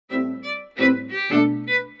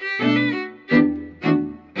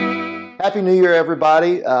Happy New Year,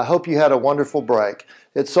 everybody. Hope you had a wonderful break.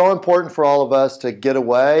 It's so important for all of us to get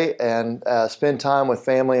away and spend time with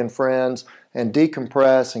family and friends and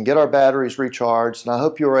decompress and get our batteries recharged. And I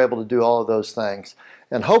hope you were able to do all of those things.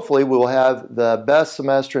 And hopefully we will have the best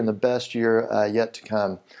semester and the best year yet to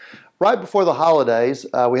come. Right before the holidays,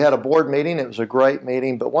 we had a board meeting. It was a great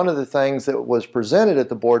meeting, but one of the things that was presented at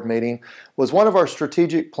the board meeting was one of our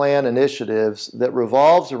strategic plan initiatives that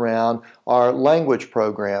revolves around our language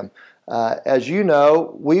program. As you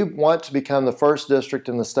know, we want to become the first district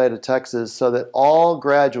in the state of Texas so that all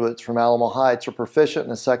graduates from Alamo Heights are proficient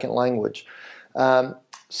in a second language.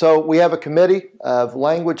 So we have a committee of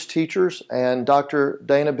language teachers, and Dr.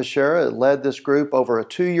 Dana Beshara led this group over a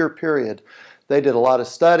 2-year period. They did a lot of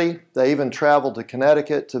study. They even traveled to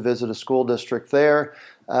Connecticut to visit a school district there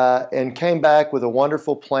and came back with a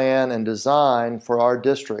wonderful plan and design for our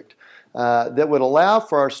district that would allow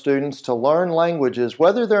for our students to learn languages,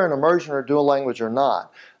 whether they're in immersion or dual language or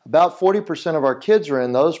not. About 40% of our kids are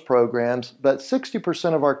in those programs, but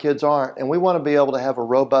 60% of our kids aren't, and we want to be able to have a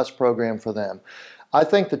robust program for them. I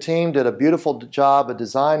think the team did a beautiful job of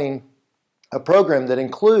designing a program that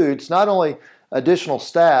includes not only additional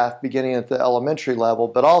staff beginning at the elementary level,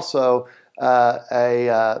 but also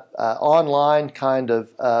online kind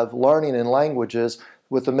of learning in languages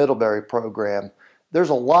with the Middlebury program. There's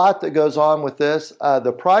a lot that goes on with this.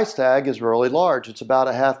 The price tag is really large. It's about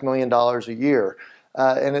 $500,000 a year.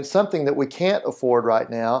 And it's something that we can't afford right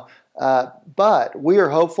now. But we are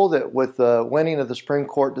hopeful that with the winning of the Supreme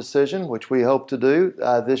Court decision, which we hope to do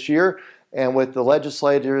this year, and with the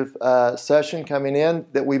legislative session coming in,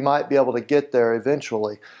 that we might be able to get there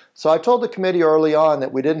eventually. So I told the committee early on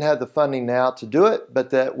that we didn't have the funding now to do it, but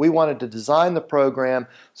that we wanted to design the program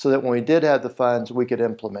so that when we did have the funds, we could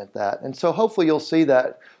implement that. And so hopefully you'll see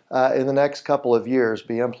that in the next couple of years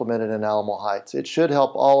be implemented in Alamo Heights. It should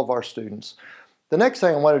help all of our students. The next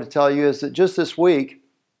thing I wanted to tell you is that just this week,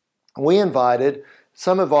 we invited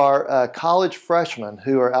some of our college freshmen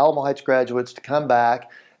who are Alamo Heights graduates to come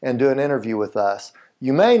back and do an interview with us.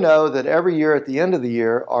 You may know that every year at the end of the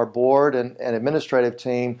year, our board and administrative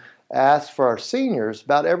team asks for our seniors,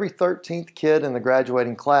 about every 13th kid in the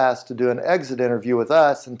graduating class, to do an exit interview with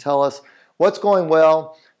us and tell us what's going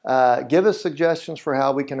well, give us suggestions for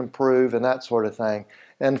how we can improve and that sort of thing.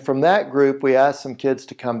 And from that group, we asked some kids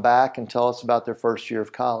to come back and tell us about their first year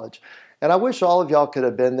of college. And I wish all of y'all could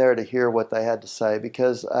have been there to hear what they had to say,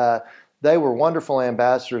 because they were wonderful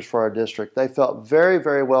ambassadors for our district. They felt very,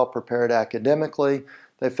 very well prepared academically.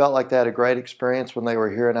 They felt like they had a great experience when they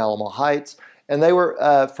were here in Alamo Heights. And they were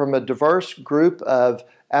from a diverse group of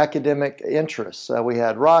academic interests. We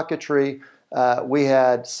had rocketry, we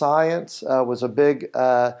had science, was a big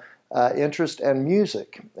interest, and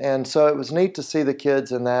music. And so it was neat to see the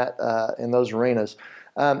kids in those arenas.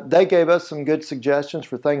 They gave us some good suggestions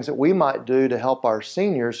for things that we might do to help our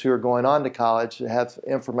seniors who are going on to college to have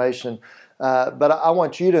information. But I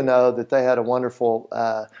want you to know that they had a wonderful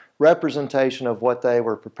representation of what they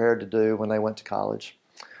were prepared to do when they went to college.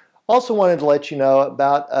 Also wanted to let you know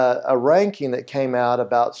about a ranking that came out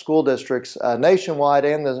about school districts nationwide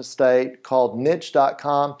and in the state called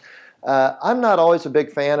niche.com. I'm not always a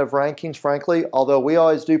big fan of rankings, frankly, although we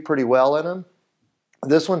always do pretty well in them.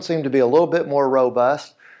 This one seemed to be a little bit more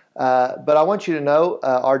robust, but I want you to know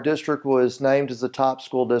our district was named as the top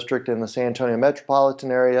school district in the San Antonio metropolitan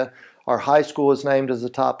area. Our high school was named as the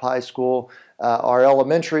top high school. Our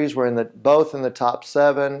elementaries were both in the top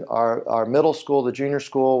 7. Our middle school, the junior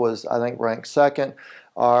school, was, I think, ranked 2nd.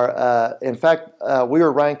 In fact, we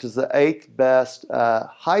were ranked as the 8th best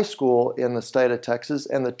high school in the state of Texas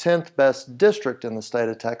and the 10th best district in the state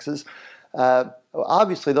of Texas.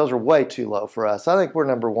 Obviously, those are way too low for us. I think we're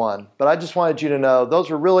number 1. But I just wanted you to know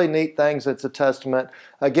those are really neat things. It's a testament,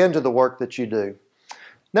 again, to the work that you do.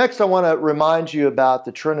 Next, I want to remind you about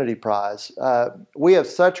the Trinity Prize. We have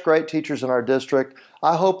such great teachers in our district.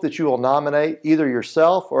 I hope that you will nominate either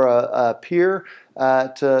yourself or a peer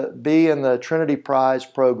to be in the Trinity Prize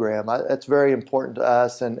program. That's very important to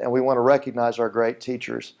us, and we want to recognize our great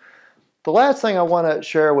teachers. The last thing I want to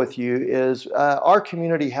share with you is our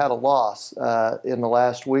community had a loss in the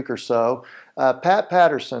last week or so. Pat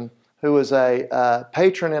Patterson, who was a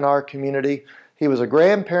patron in our community, he was a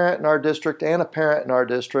grandparent in our district and a parent in our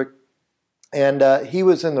district, and he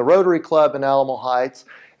was in the Rotary Club in Alamo Heights,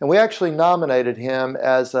 and we actually nominated him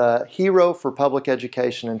as a hero for public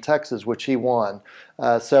education in Texas, which he won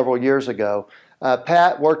several years ago.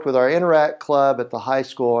 Pat worked with our Interact Club at the high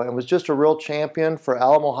school and was just a real champion for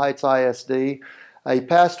Alamo Heights ISD. He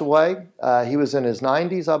passed away. He was in his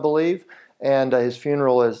 90s, I believe, and his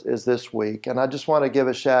funeral is this week. And I just want to give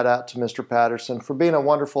a shout out to Mr. Patterson for being a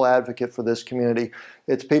wonderful advocate for this community.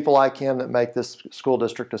 It's people like him that make this school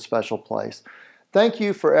district a special place. Thank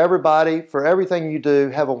you for everybody, for everything you do.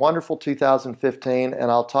 Have a wonderful 2015,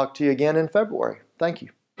 and I'll talk to you again in February. Thank you.